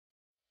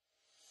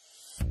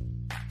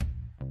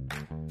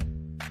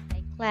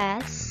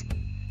Class,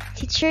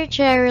 Teacher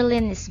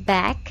Geraldine is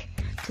back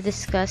to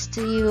discuss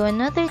to you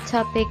another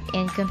topic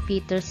in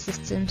Computer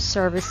System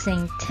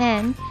Servicing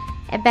 10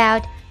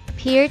 about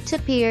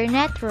peer-to-peer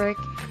network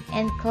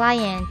and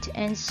client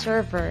and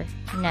server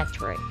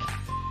network.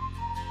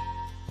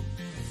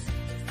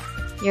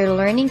 Your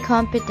learning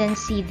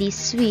competency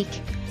this week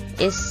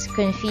is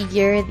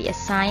configure the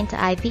assigned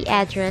IP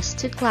address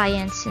to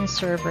clients and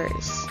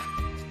servers.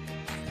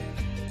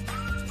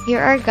 Here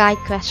are guide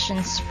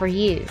questions for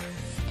you.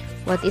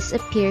 What is a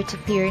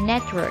peer-to-peer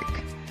network?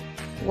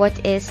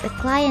 What is a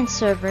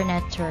client-server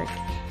network?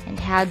 And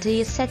how do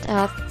you set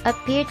up a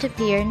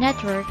peer-to-peer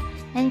network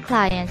and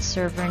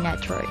client-server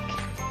network?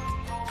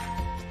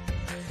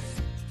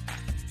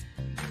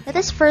 Let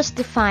us first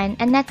define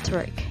a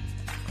network.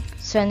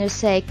 So when we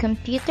say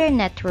computer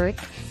network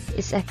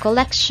is a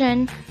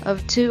collection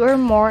of two or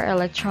more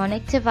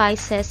electronic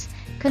devices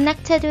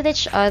connected with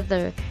each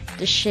other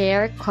to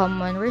share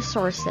common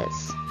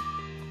resources.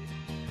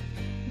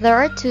 There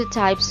are two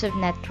types of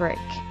network,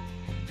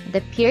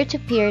 the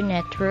peer-to-peer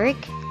network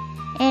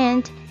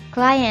and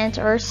client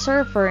or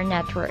server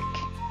network.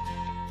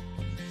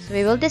 So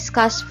we will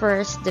discuss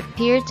first the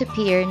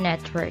peer-to-peer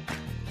network.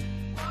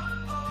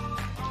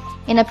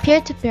 In a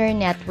peer-to-peer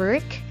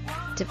network,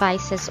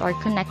 devices are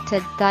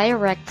connected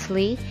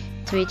directly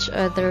to each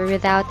other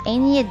without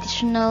any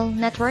additional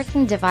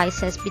networking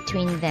devices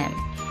between them.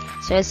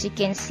 So as you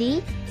can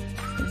see,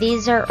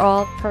 these are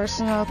all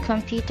personal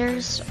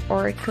computers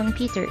or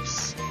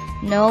computers,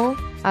 no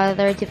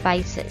other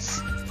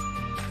devices.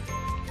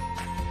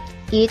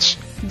 Each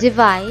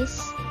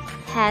device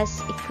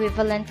has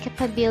equivalent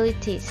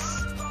capabilities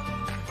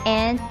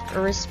and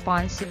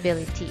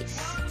responsibilities.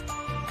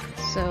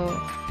 So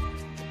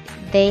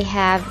they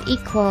have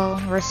equal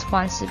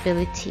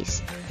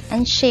responsibilities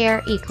and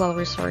share equal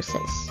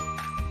resources.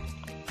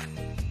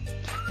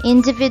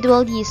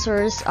 Individual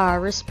users are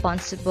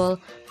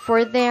responsible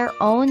for their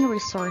own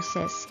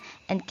resources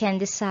and can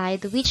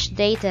decide which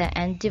data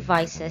and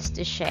devices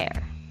to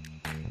share.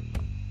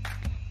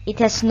 It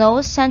has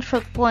no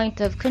central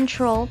point of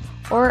control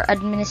or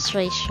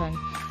administration.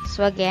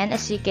 So again,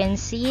 as you can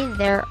see,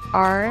 there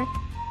are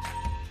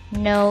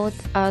no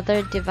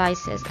other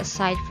devices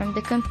aside from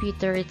the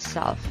computer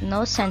itself,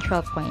 no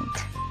central point.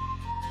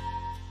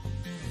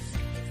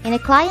 In a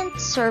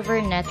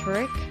client-server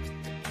network,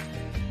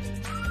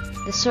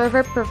 the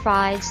server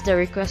provides the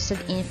requested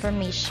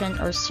information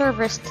or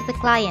service to the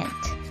client.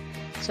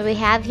 So we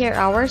have here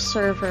our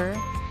server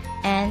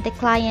and the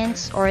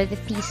clients or the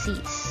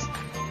PCs.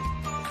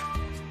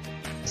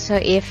 So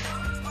if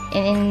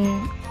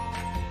in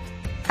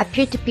a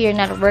peer-to-peer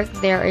network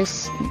there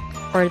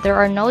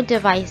are no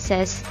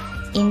devices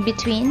in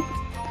between,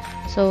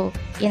 so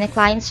in a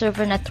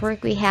client-server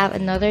network we have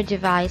another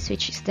device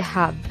which is the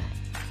hub.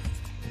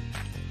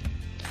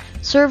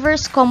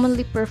 Servers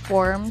commonly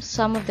perform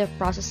some of the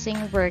processing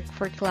work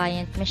for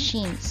client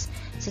machines,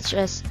 such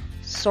as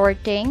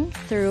sorting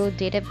through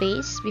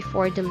database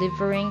before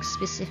delivering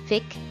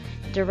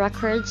the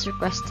records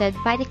requested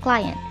by the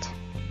client.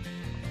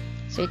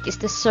 So it is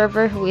the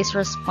server who is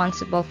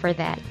responsible for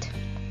that.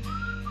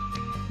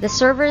 The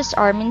servers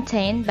are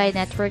maintained by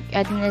network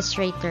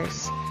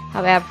administrators.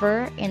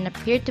 However, in a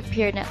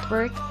peer-to-peer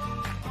network,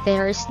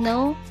 there is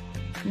no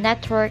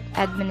network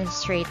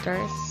administrator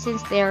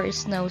since there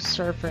is no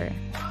server.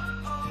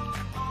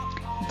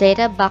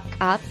 Data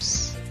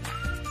backups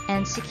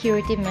and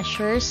security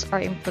measures are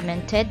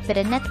implemented by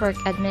the network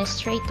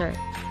administrator.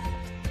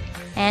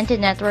 And the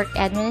network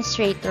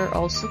administrator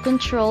also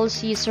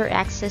controls user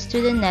access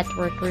to the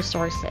network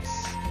resources.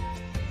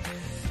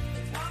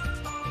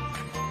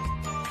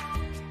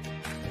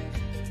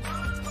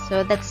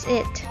 So that's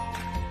it.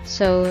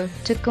 So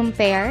to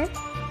compare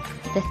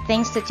the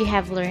things that you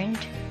have learned,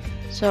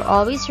 so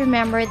always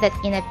remember that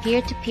in a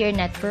peer-to-peer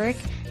network,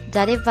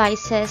 the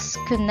devices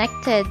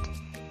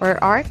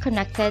are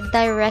connected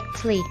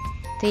directly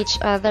to each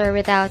other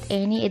without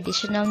any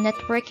additional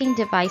networking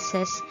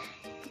devices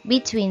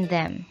between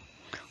them.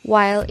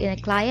 While in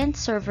a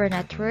client-server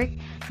network,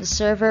 the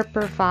server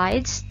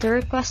provides the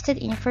requested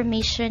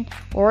information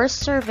or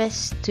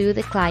service to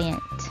the client.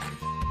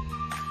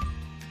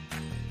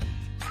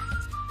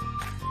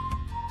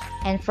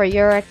 And for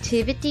your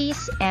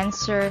activities,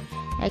 answer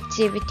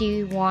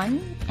activity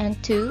 1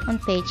 and 2 on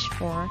page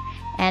 4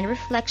 and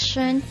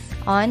reflection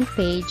on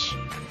page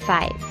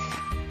 5.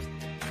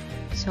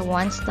 So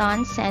once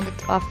done, send it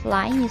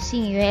offline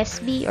using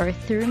USB or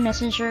through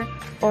Messenger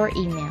or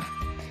email.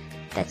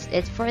 That's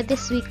it for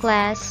this week,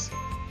 class.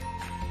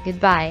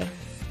 Goodbye.